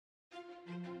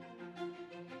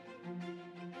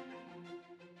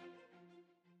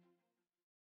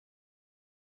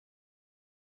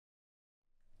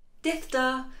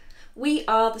Dithda, we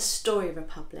are the Story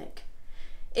Republic.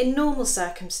 In normal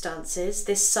circumstances,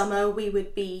 this summer we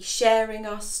would be sharing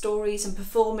our stories and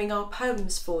performing our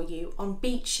poems for you on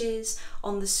beaches,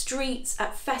 on the streets,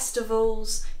 at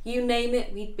festivals, you name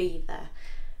it, we'd be there.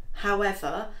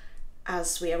 However,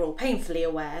 as we are all painfully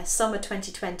aware, summer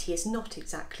 2020 is not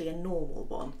exactly a normal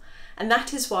one. And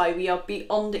that is why we are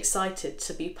beyond excited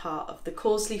to be part of the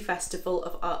Causley Festival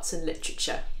of Arts and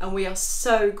Literature, and we are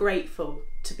so grateful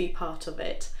to be part of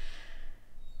it.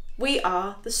 We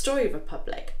are the Story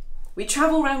Republic. We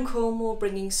travel around Cornwall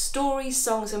bringing stories,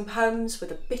 songs and poems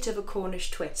with a bit of a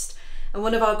Cornish twist, and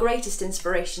one of our greatest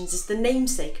inspirations is the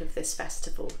namesake of this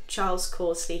festival, Charles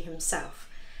Causley himself.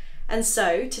 And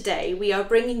so today we are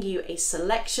bringing you a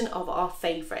selection of our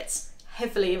favourites,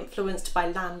 heavily influenced by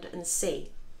land and sea.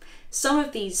 Some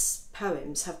of these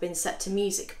poems have been set to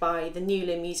music by the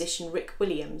Newlyn musician Rick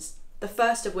Williams, the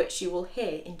first of which you will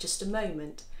hear in just a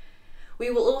moment. We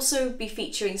will also be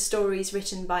featuring stories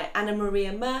written by Anna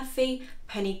Maria Murphy,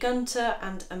 Penny Gunter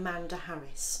and Amanda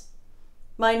Harris.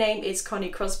 My name is Connie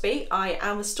Crosby, I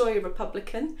am a Story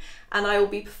Republican, and I will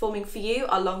be performing for you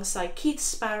alongside Keith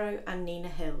Sparrow and Nina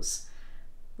Hills.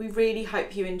 We really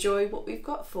hope you enjoy what we've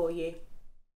got for you.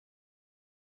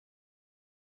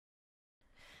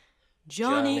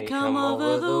 Johnny, come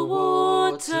over the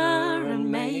water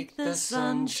and make the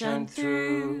sun shine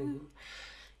through.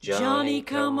 Johnny,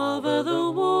 come over the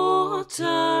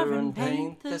water and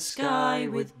paint the sky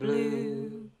with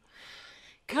blue.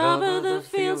 Cover the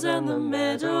fields and the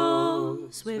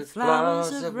meadows with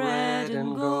flowers of red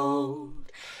and gold,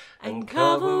 and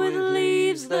cover with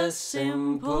leaves the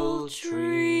simple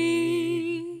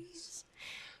trees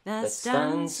that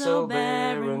stand so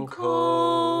bare and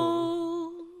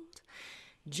cold.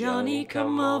 Johnny,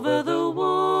 come over the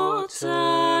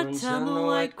water, turn the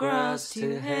white grass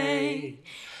to hay.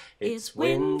 It's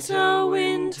winter,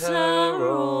 winter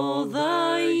all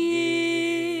the year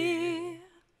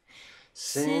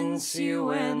since you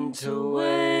went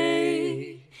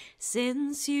away.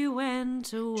 Since you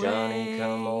went away. Johnny,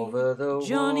 come over the water.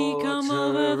 Johnny, come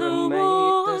over the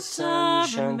water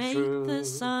and make the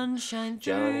sun shine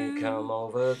through. Johnny, come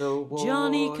over the water.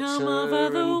 Johnny, come over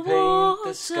the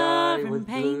water and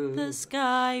paint the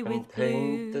sky with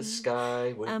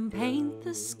blue. And paint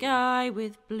the sky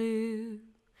with blue.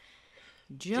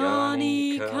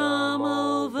 Johnny, come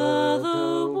over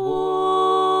the water.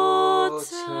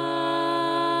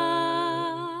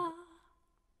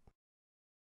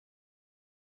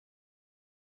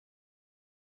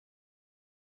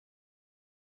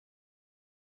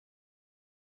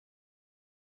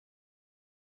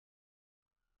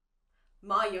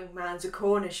 My young man's a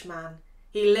Cornish man.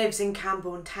 He lives in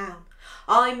Camborne town.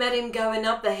 I met him going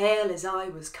up the hill as I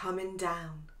was coming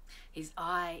down. His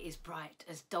eye is bright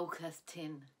as Dulceth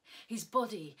tin, his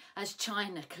body as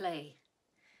china clay.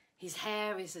 His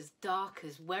hair is as dark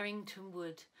as Werrington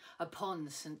Wood upon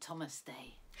St. Thomas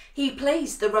Day. He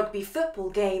plays the rugby football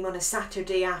game on a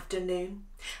Saturday afternoon,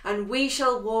 and we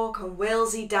shall walk on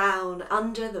Willsey Down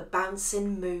under the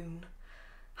bouncing moon.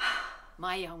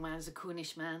 My young man's a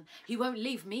Cornish man, he won't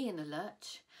leave me in the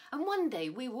lurch, and one day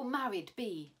we will married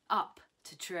be up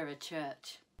to Truro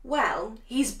Church. Well,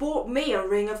 he's bought me a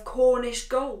ring of Cornish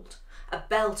gold, a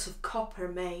belt of copper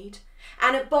made,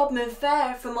 and at Bodmin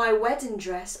Fair for my wedding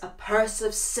dress a purse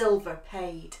of silver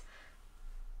paid.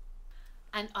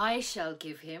 And I shall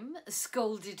give him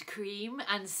scalded cream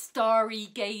and starry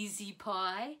gazy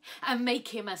pie, and make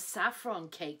him a saffron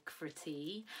cake for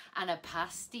tea and a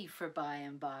pasty for by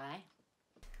and by.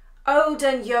 O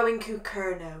den yoing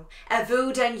Cucurno,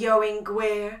 evu den yoing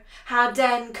Gweer, ha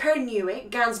den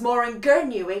Kernuic, gans morin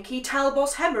Gernuic, he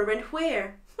talbos hemmerin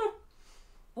where.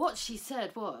 What she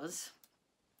said was,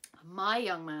 my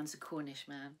young man's a Cornish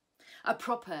man, a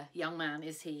proper young man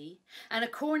is he, and a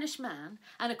Cornish man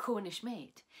and a Cornish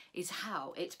mate is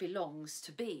how it belongs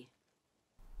to be.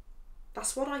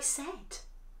 That's what I said.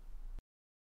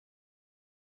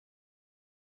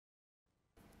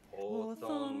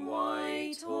 Hawthorn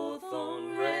white,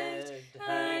 hawthorn red,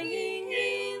 hanging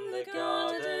in the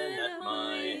garden at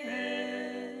my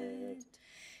head.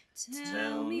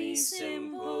 Tell me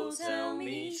simple, tell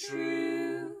me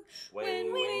true,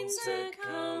 when winter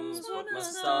comes, what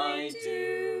must I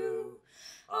do?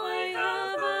 I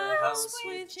have a house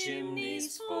with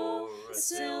chimneys four, a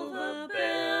silver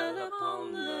bell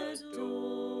upon the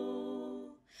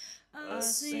door, a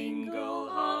single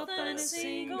hearth and a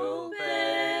single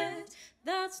bed.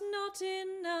 That's not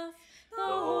enough, the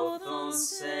hawthorn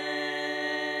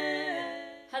said.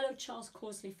 Hello, Charles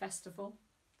Causley Festival.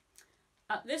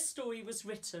 This story was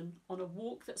written on a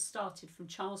walk that started from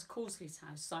Charles Causley's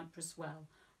house, Cypress Well,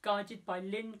 guided by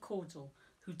Lynn Caudle,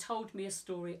 who told me a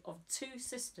story of two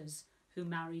sisters who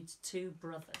married two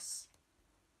brothers.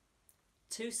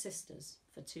 Two sisters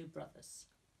for two brothers.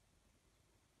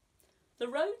 The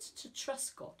road to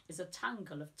Truscott is a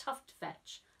tangle of tuft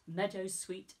vetch, meadow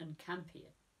sweet and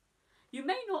campion. You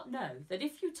may not know that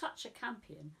if you touch a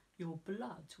campion, your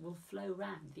blood will flow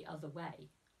round the other way.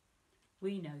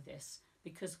 We know this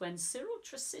because when Cyril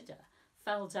Tresidder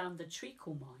fell down the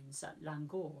treacle mines at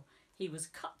Langor, he was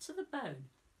cut to the bone,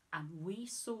 and we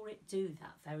saw it do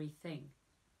that very thing.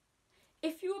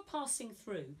 If you were passing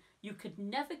through, you could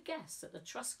never guess that the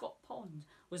Truscott Pond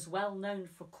was well known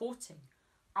for courting,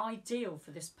 ideal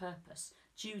for this purpose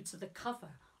due to the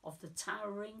cover of the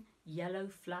towering yellow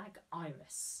flag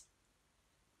iris.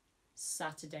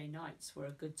 Saturday nights were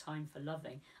a good time for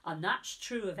loving, and that's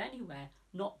true of anywhere,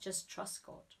 not just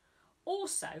Truscott.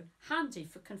 Also handy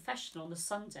for confession on a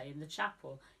Sunday in the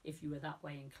chapel, if you were that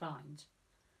way inclined.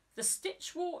 The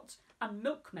stitchwort and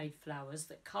milkmaid flowers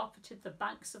that carpeted the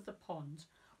banks of the pond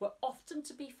were often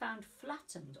to be found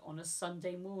flattened on a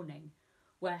Sunday morning,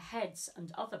 where heads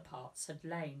and other parts had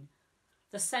lain.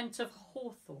 The scent of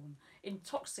hawthorn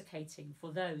intoxicating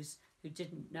for those who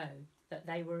didn't know that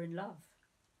they were in love.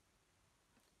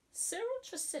 Cyril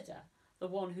Tresidder, the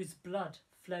one whose blood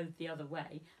flowed the other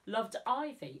way, loved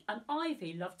Ivy, and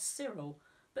Ivy loved Cyril,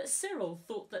 but Cyril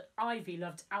thought that Ivy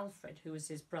loved Alfred, who was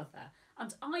his brother,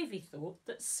 and Ivy thought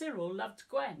that Cyril loved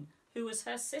Gwen, who was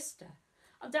her sister,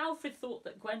 and Alfred thought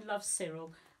that Gwen loved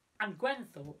Cyril, and Gwen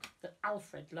thought that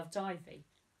Alfred loved Ivy.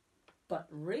 But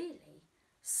really,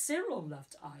 Cyril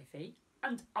loved Ivy,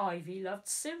 and Ivy loved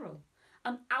Cyril,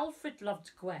 and Alfred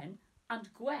loved Gwen,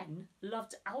 and Gwen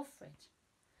loved Alfred.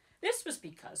 This was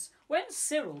because when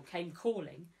Cyril came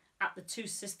calling at the two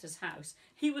sisters' house,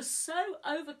 he was so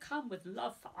overcome with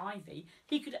love for Ivy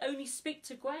he could only speak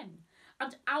to Gwen,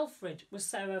 and Alfred was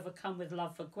so overcome with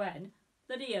love for Gwen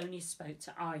that he only spoke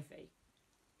to Ivy.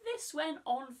 This went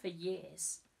on for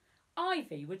years.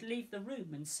 Ivy would leave the room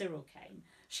when Cyril came.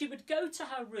 She would go to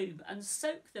her room and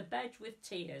soak the bed with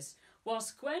tears,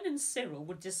 whilst Gwen and Cyril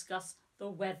would discuss the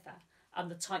weather and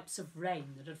the types of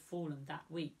rain that had fallen that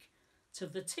week, till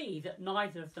the tea that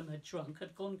neither of them had drunk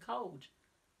had gone cold.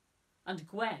 And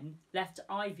Gwen left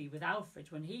Ivy with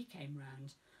Alfred when he came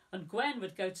round, and Gwen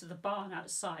would go to the barn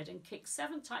outside and kick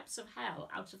 7 types of hell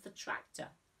out of the tractor.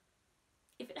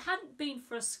 If it hadn't been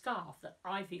for a scarf that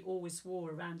Ivy always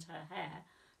wore around her hair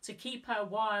to keep her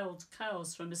wild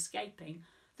curls from escaping,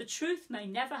 the truth may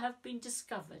never have been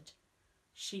discovered.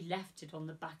 She left it on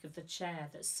the back of the chair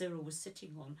that Cyril was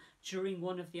sitting on during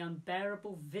one of the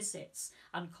unbearable visits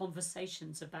and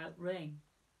conversations about rain.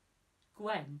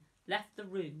 Gwen left the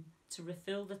room to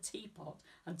refill the teapot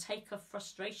and take her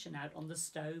frustration out on the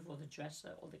stove or the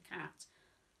dresser or the cat,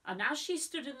 and as she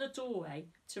stood in the doorway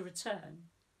to return,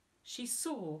 she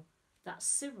saw that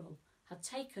Cyril had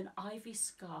taken Ivy's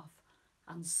scarf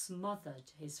and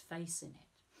smothered his face in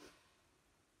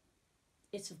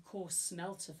it. It of course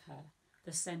smelt of her,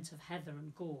 the scent of heather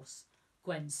and gorse.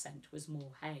 Gwen's scent was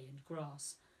more hay and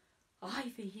grass.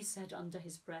 "Ivy," he said under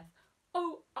his breath.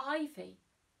 "Oh, Ivy."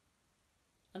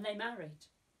 And they married.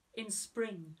 In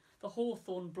spring, the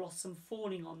hawthorn blossom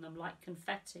falling on them like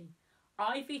confetti.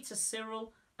 Ivy to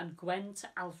Cyril and Gwen to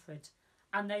Alfred.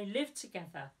 And they lived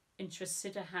together in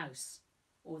Tresidder House.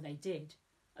 Or they did,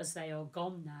 as they are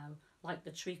gone now, like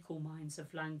the treacle mines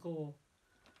of Langor.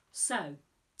 So,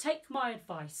 take my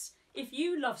advice. If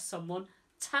you love someone,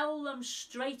 tell them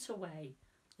straight away.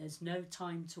 There's no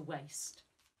time to waste.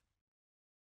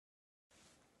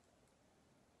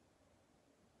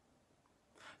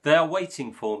 They are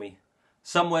waiting for me,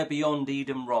 somewhere beyond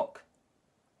Eden Rock.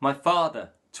 My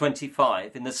father,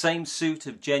 25, in the same suit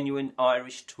of genuine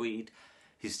Irish tweed,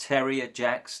 his terrier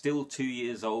Jack still 2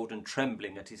 years old and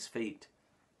trembling at his feet.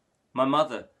 My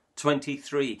mother,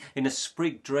 23, in a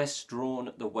sprig dress drawn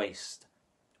at the waist.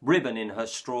 Ribbon in her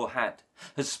straw hat,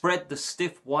 has spread the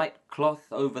stiff white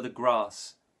cloth over the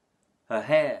grass. Her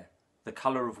hair, the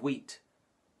colour of wheat,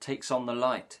 takes on the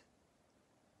light.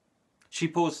 She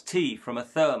pours tea from a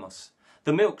thermos,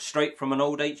 the milk straight from an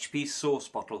old HP sauce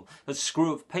bottle, a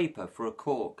screw of paper for a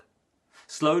cork.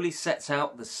 Slowly sets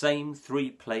out the same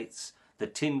 3 plates, the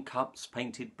tin cups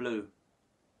painted blue.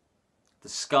 The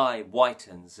sky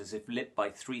whitens as if lit by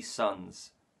 3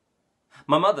 suns.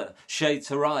 My mother shades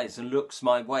her eyes and looks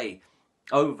my way,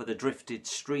 over the drifted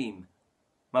stream.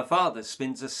 My father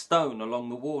spins a stone along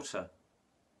the water.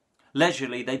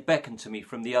 Leisurely they beckon to me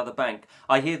from the other bank.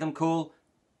 I hear them call,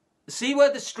 "See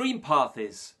where the stream path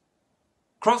is.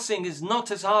 Crossing is not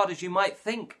as hard as you might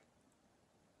think."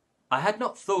 I had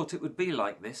not thought it would be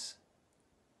like this.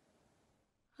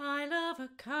 I love a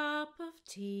cup of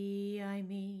tea, I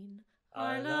mean.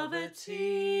 I love a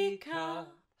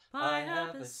teacup. I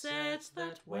have a set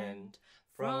that went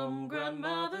from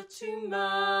grandmother to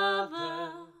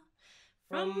mother,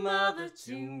 from mother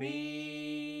to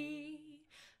me,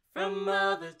 from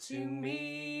mother to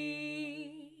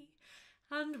me.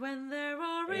 And when there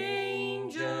are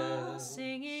angels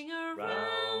singing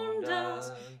around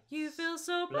us, you feel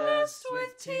so blessed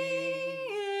with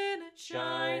tea in a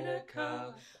china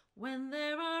cup. When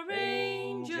there are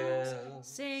angels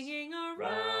singing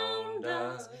around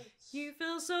us, you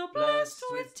feel so blessed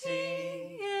with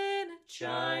tea in a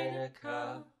china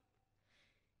cup.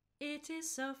 It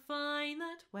is so fine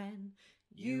that when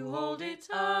you hold it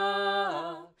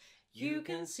up, you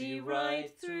can see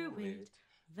right through it.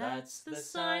 That's the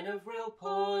sign of real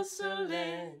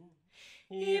porcelain.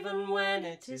 Even when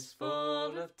it is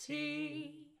full of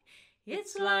tea,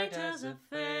 it's light as a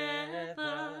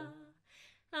feather.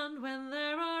 And when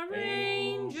there are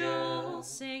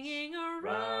angels singing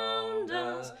around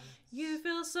us, you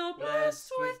feel so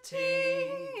blessed with tea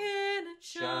in a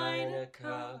china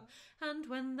cup. And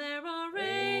when there are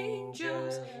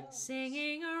angels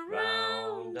singing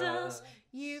around us,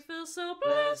 you feel so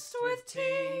blessed with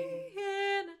tea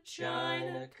in a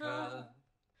china cup.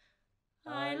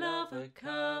 I love a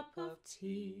cup of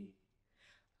tea.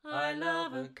 I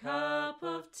love a cup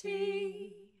of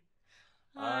tea.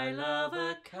 I love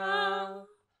a cup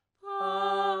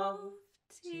of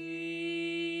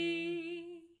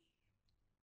tea.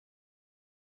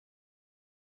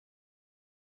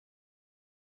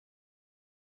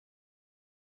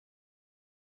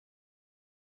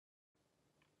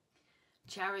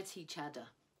 Charity Chadder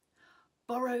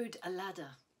borrowed a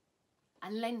ladder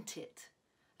and leant it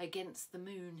against the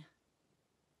moon.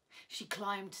 She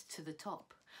climbed to the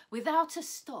top without a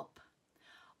stop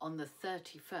on the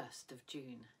 31st of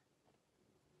June.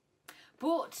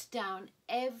 Brought down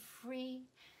every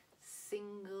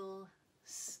single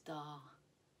star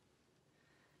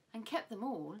and kept them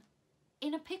all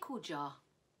in a pickle jar.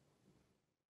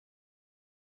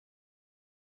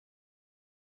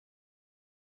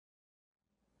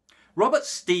 Robert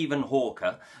Stephen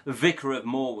Hawker, vicar of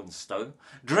Morwenstow,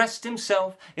 dressed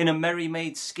himself in a merry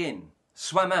maid skin,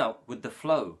 swam out with the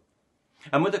flow.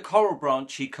 And with a coral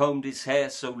branch he combed his hair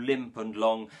so limp and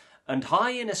long, and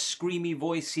high in a screamy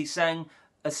voice he sang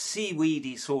a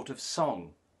seaweedy sort of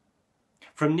song.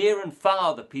 From near and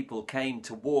far the people came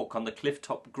to walk on the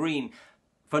cliff-top green,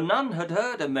 for none had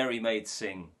heard a merry maid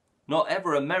sing, nor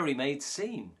ever a merry maid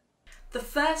seen. The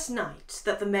first night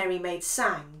that the merry maid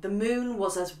sang, the moon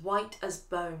was as white as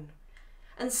bone,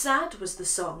 and sad was the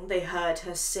song they heard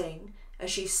her sing as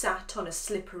she sat on a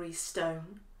slippery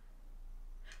stone.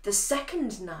 The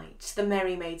second night the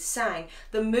merry maid sang,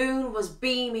 the moon was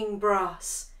beaming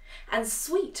brass, and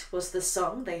sweet was the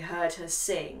song they heard her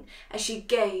sing as she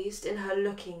gazed in her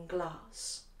looking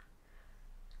glass.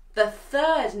 The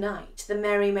third night the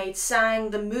merry maid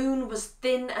sang, the moon was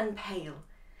thin and pale,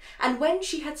 and when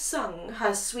she had sung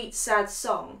her sweet sad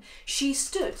song, she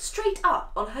stood straight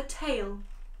up on her tail.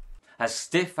 As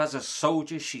stiff as a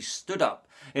soldier she stood up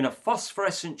in a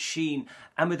phosphorescent sheen,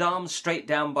 and with arms straight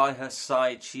down by her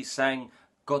side she sang,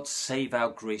 God save our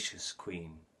gracious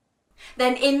Queen.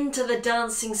 Then into the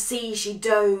dancing sea she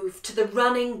dove, to the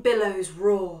running billows'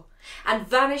 roar, and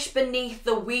vanished beneath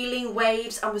the wheeling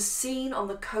waves, and was seen on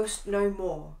the coast no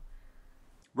more.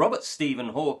 Robert Stephen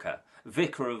Hawker,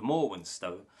 vicar of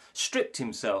Morwenstow, stripped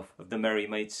himself of the merry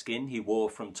maid skin he wore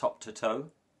from top to toe.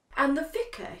 And the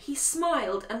vicar he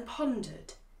smiled and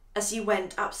pondered, as he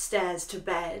went upstairs to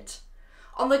bed,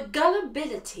 on the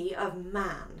gullibility of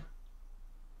man,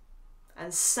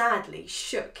 and sadly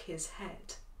shook his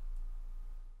head.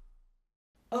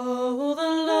 Oh, the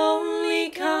lonely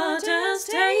cart has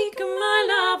taken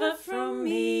my lover from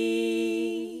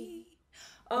me.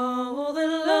 Oh, the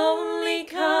lonely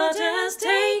cart has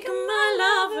taken my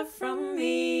lover from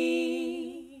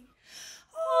me.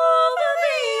 Over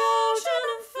the ocean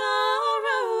and far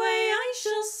away, I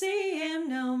shall see him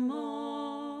no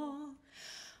more.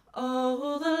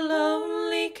 Oh, the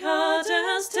lonely cart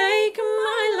has taken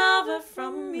my lover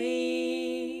from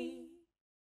me.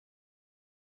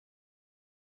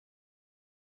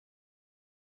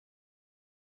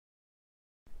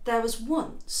 There was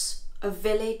once a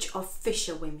village of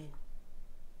fisherwomen.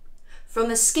 From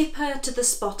the skipper to the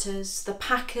spotters, the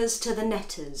packers to the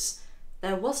netters,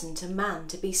 there wasn't a man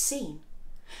to be seen.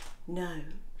 No,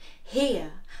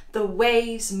 here the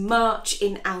waves march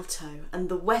in alto and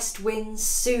the west winds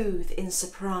soothe in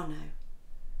soprano.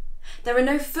 There are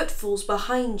no footfalls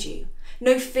behind you,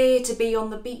 no fear to be on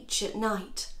the beach at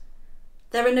night.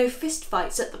 There are no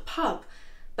fistfights at the pub,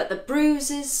 but the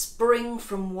bruises spring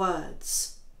from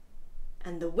words.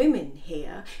 And the women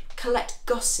here collect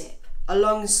gossip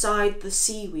alongside the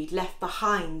seaweed left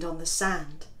behind on the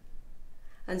sand.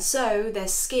 And so their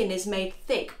skin is made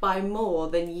thick by more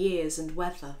than years and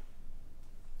weather.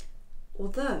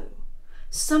 Although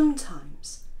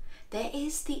sometimes there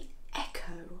is the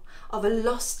echo of a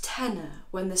lost tenor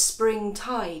when the spring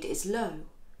tide is low.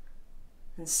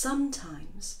 And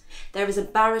sometimes there is a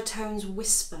baritone's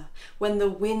whisper when the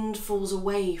wind falls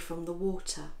away from the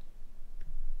water.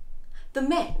 The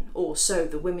men, or so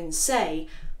the women say,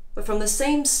 were from the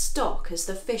same stock as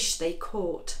the fish they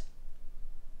caught.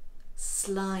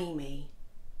 Slimy,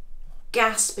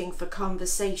 gasping for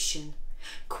conversation,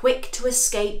 quick to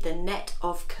escape the net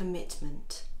of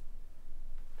commitment.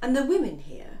 And the women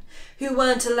here, who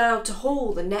weren't allowed to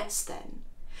haul the nets then,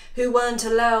 who weren't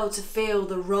allowed to feel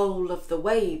the roll of the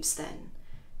waves then,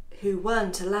 who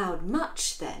weren't allowed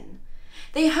much then,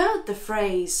 they heard the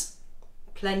phrase,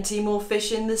 "Plenty more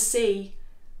fish in the sea,"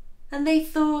 and they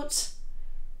thought,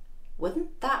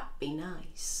 wouldn't that be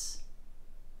nice?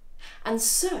 And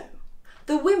so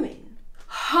the women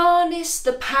harnessed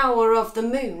the power of the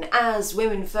moon, as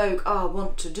women folk are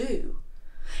wont to do,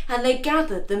 and they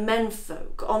gathered the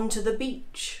menfolk onto the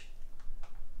beach.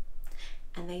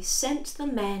 And they sent the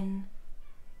men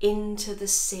into the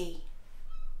sea.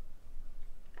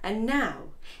 And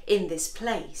now, in this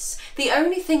place, the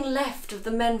only thing left of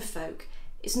the menfolk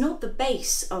is not the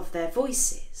bass of their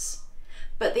voices,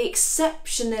 but the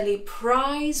exceptionally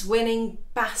prize-winning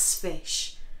bass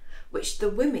fish, which the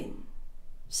women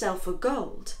sell for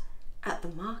gold at the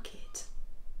market.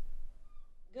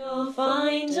 Go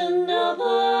find another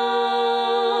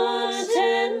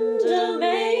tender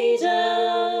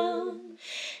maiden,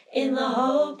 in the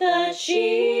hope that she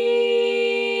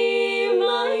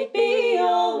might be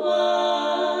your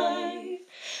wife.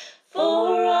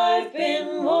 For I've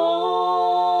been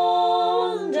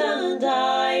warned and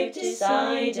I've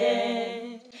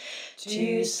decided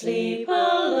to sleep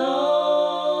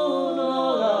alone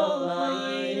all of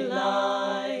my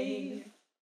life.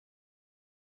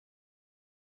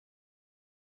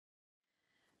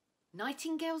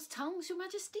 Nightingale's tongues, Your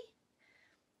Majesty?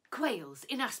 Quails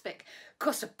in aspic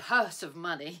cost a purse of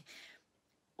money.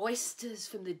 Oysters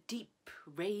from the deep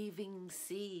raving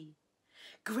sea.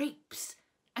 Grapes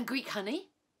and Greek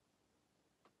honey.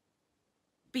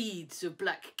 Beads of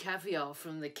black caviar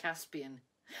from the Caspian.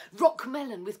 Rock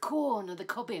melon with corn and the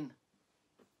cobbin.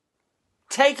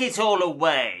 Take it all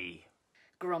away.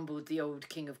 Grumbled the old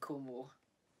King of Cornwall.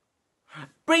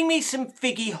 Bring me some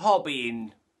figgy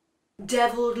hobbin.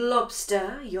 Devilled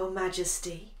lobster, Your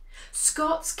Majesty,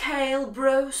 Scots kale,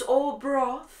 brose or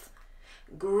broth,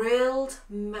 grilled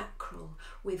mackerel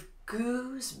with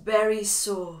gooseberry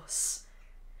sauce,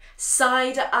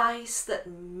 cider ice that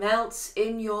melts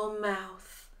in your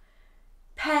mouth,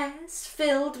 pears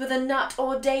filled with a nut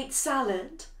or date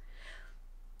salad,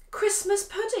 Christmas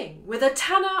pudding with a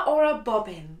tanner or a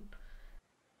bobbin.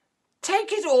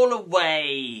 Take it all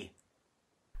away.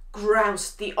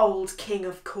 Groused the old King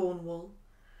of Cornwall.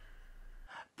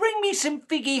 Bring me some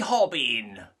figgy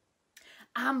hobbin.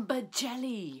 Amber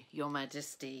jelly, Your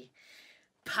Majesty.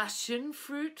 Passion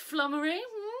fruit flummery.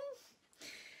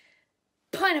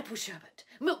 Pineapple sherbet,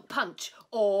 milk punch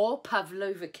or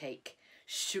pavlova cake.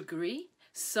 Sugary,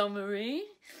 summery.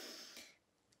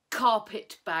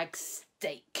 Carpet bag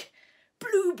steak.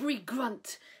 Blueberry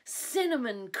grunt,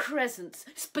 cinnamon crescents,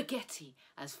 spaghetti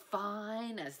as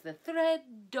fine as the thread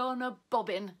on a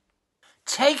bobbin.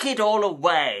 Take it all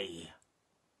away.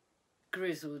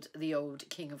 Grizzled the old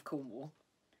King of Cornwall.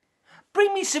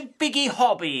 Bring me some figgy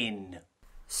hobbin.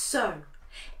 So,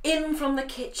 in from the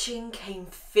kitchen came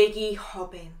figgy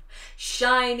hobbin,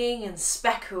 shining and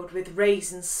speckled with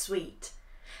raisins sweet.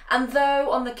 And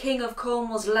though on the King of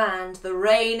Cornwall's land the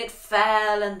rain it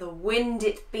fell and the wind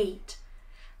it beat,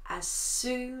 as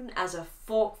soon as a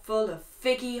forkful of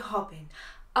figgy hobbin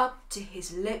up to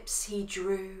his lips he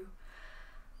drew,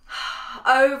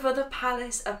 over the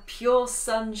palace a pure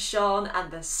sun shone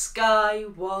and the sky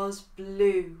was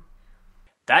blue.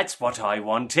 That's what I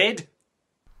wanted.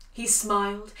 He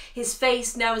smiled, his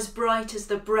face now as bright as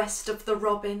the breast of the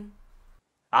robin.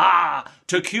 Ah,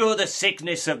 to cure the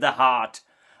sickness of the heart,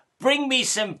 bring me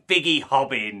some figgy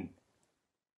hobbin.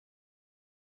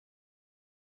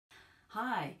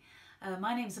 Hi,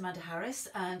 my name's Amanda Harris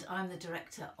and I'm the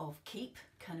director of KEEP,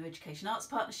 Kano Education Arts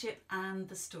Partnership, and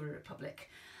the Story Republic.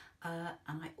 And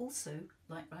I also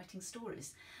like writing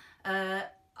stories. I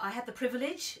had the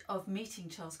privilege of meeting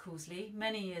Charles Causley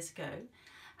many years ago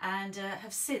and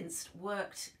have since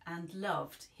worked and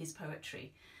loved his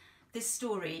poetry. This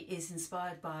story is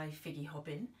inspired by Figgy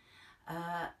Hobbin.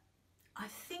 I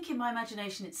think in my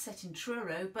imagination it's set in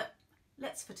Truro, but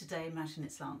let's for today imagine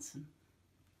it's Lanson.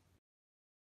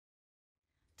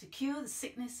 To cure the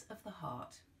sickness of the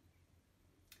heart.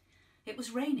 It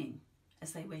was raining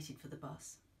as they waited for the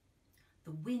bus.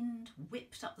 The wind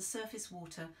whipped up the surface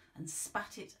water and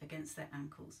spat it against their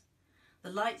ankles.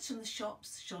 The lights from the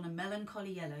shops shone a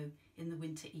melancholy yellow in the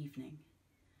winter evening.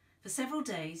 For several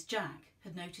days Jack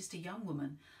had noticed a young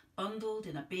woman bundled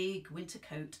in a big winter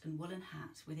coat and woolen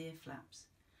hat with ear flaps.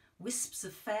 Wisps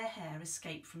of fair hair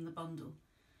escaped from the bundle.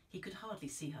 He could hardly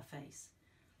see her face,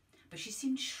 but she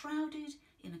seemed shrouded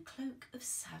in a cloak of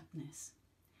sadness.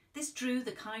 This drew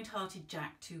the kind-hearted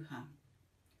Jack to her.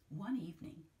 One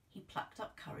evening he plucked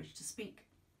up courage to speak.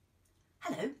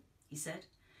 "Hello," he said.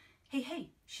 "Hey, hey,"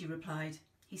 she replied.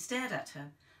 He stared at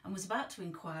her and was about to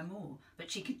inquire more,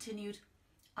 but she continued,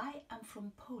 "I am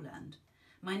from Poland.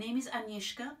 My name is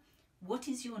Agnieszka. What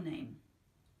is your name?"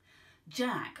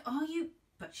 "Jack, are you—"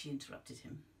 But she interrupted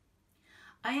him.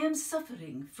 "I am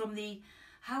suffering from the,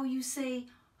 how you say,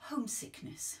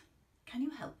 homesickness. Can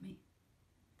you help me?"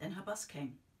 Then her bus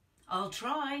came. "I'll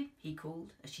try," he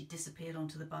called as she disappeared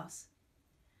onto the bus.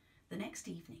 The next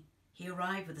evening he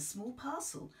arrived with a small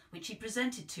parcel which he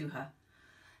presented to her.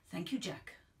 "Thank you,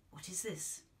 Jack. What is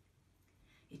this?"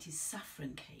 "It is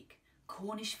saffron cake,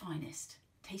 Cornish finest.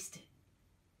 Taste it."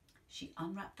 She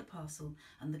unwrapped the parcel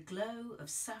and the glow of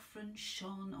saffron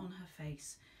shone on her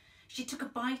face. She took a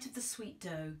bite of the sweet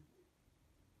dough,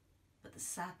 but the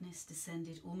sadness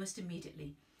descended almost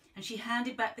immediately and she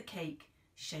handed back the cake,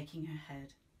 shaking her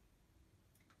head.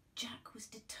 Jack was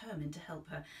determined to help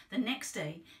her. The next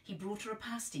day he brought her a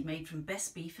pasty made from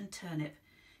best beef and turnip.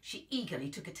 She eagerly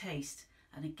took a taste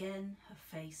and again her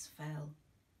face fell.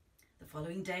 The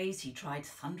following days he tried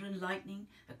thunder and lightning,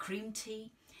 a cream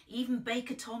tea, even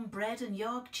Baker Tom bread and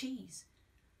Yarg cheese.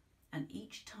 And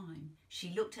each time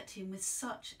she looked at him with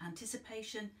such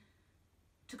anticipation,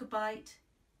 took a bite,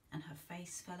 and her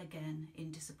face fell again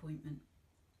in disappointment.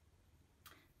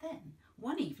 Then,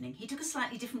 one evening, he took a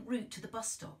slightly different route to the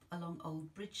bus stop along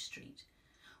Old Bridge Street.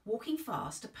 Walking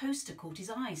fast, a poster caught his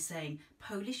eye saying,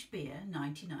 "Polish beer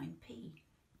 99p.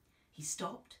 He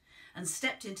stopped and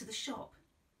stepped into the shop.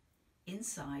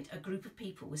 Inside, a group of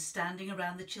people was standing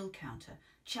around the chill counter,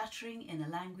 chattering in a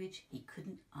language he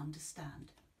couldn't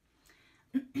understand.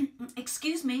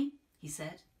 "Excuse me," he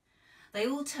said. They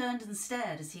all turned and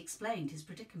stared as he explained his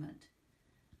predicament.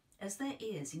 As their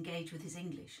ears engaged with his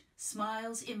English,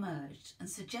 smiles emerged and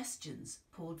suggestions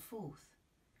poured forth.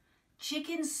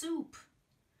 "Chicken soup.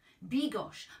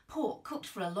 Bigos, pork cooked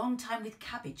for a long time with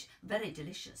cabbage, very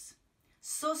delicious.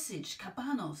 Sausage,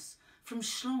 kabanos, from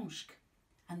Śląsk.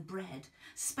 And bread,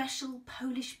 special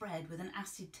Polish bread with an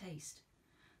acid taste."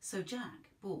 So Jack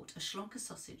bought a Śląska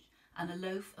sausage and a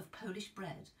loaf of Polish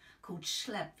bread called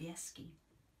chleb wieski.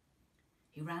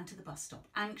 He ran to the bus stop,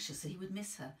 anxious that he would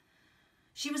miss her.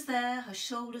 She was there, her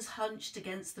shoulders hunched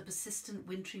against the persistent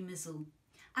wintry mizzle.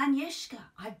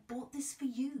 "Agnieszka, I bought this for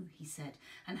you," he said,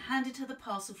 and handed her the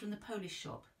parcel from the Polish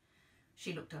shop.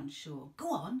 She looked unsure.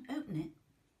 "Go on, open it."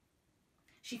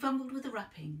 She fumbled with the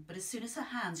wrapping, but as soon as her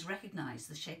hands recognised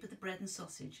the shape of the bread and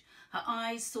sausage, her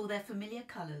eyes saw their familiar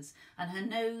colours and her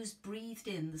nose breathed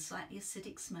in the slightly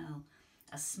acidic smell,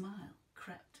 a smile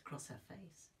crept across her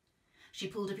face. She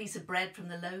pulled a piece of bread from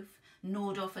the loaf,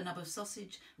 gnawed off a nub of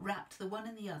sausage, wrapped the one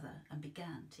in the other and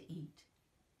began to eat.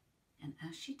 And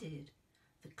as she did,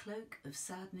 the cloak of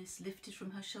sadness lifted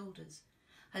from her shoulders.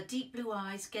 Her deep blue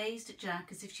eyes gazed at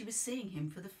Jack as if she was seeing him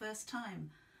for the first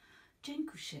time.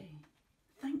 "Dziękuję.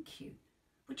 Thank you.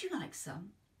 Would you like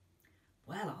some?"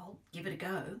 "Well, I'll give it a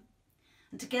go."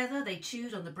 And together they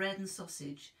chewed on the bread and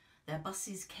sausage. Their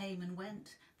buses came and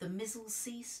went, the mizzle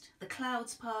ceased, the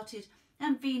clouds parted,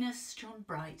 and Venus shone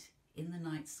bright in the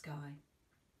night sky.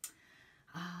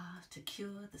 Ah, to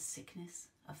cure the sickness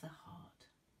of the heart.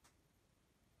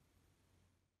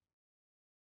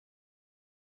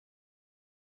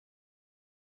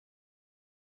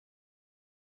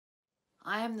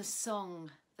 I am the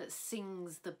song that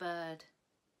sings the bird.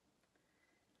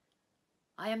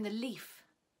 I am the leaf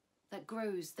that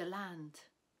grows the land.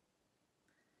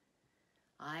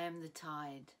 I am the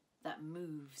tide that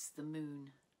moves the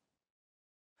moon.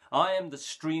 I am the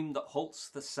stream that halts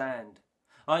the sand.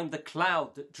 I am the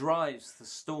cloud that drives the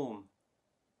storm.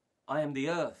 I am the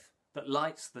earth that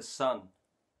lights the sun.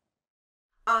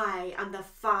 I am the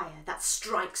fire that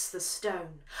strikes the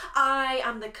stone. I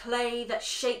am the clay that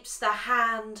shapes the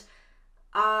hand.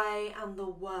 I am the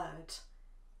word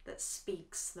that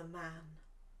speaks the man.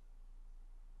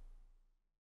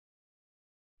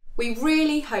 We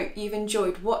really hope you've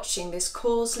enjoyed watching this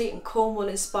Causley and Cornwall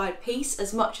inspired piece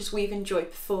as much as we've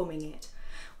enjoyed performing it.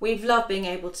 We've loved being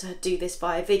able to do this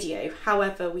via video,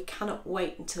 however we cannot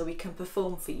wait until we can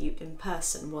perform for you in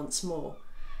person once more.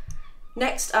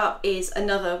 Next up is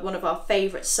another one of our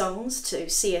favourite songs to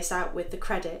see us out with the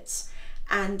credits,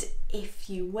 and if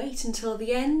you wait until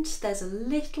the end there's a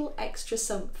little extra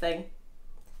something.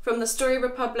 From the Story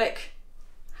Republic,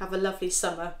 have a lovely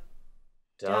summer.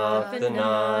 Dark the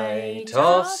night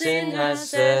of sin has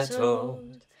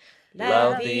settled,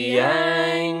 loud the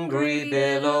angry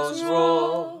billows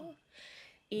roar.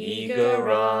 Eager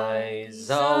eyes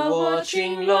are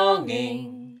watching,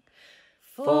 longing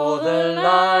for the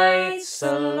lights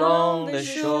along the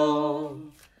shore.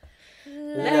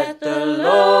 Let the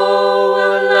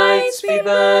lower lights be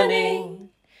burning,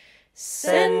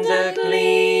 send a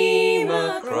gleam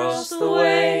across the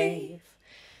wave.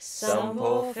 Some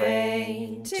poor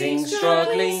fainting,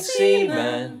 struggling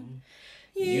seaman,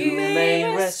 you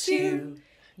may rescue,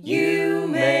 you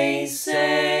may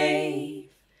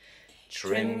save.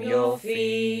 Trim your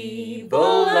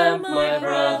feeble lamp, my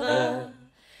brother,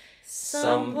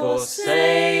 some poor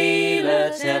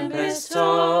sailor tempest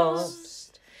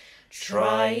tossed,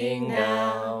 trying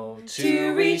now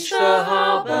to reach the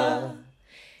harbour,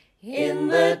 in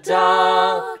the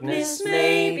darkness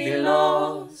may be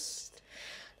lost.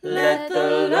 Let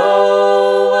the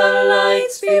lower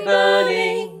lights be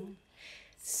burning,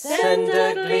 send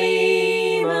a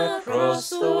gleam across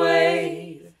the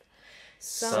wave.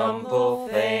 Some poor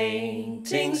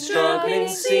fainting, struggling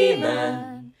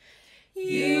seaman,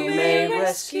 you may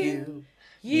rescue,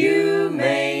 you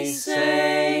may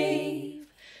save.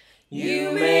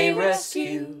 You may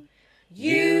rescue,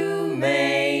 you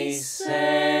may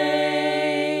save.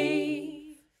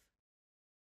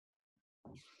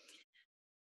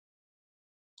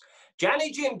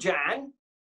 Janny Jim Jan,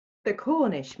 The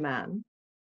Cornish man.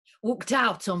 Walked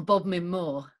out on Bodmin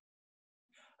Moor.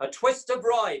 a twist of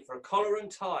rye for a collar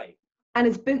and tie. And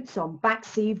his boots on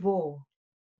backseat wall.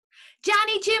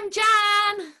 Janny Jim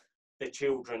Jan! The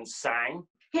children sang.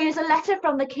 Here's a letter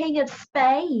from the King of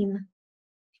Spain.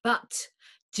 But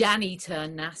Janny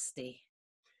turned nasty.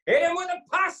 Hit him with a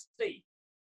pasty.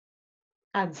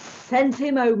 And sent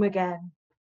him home again.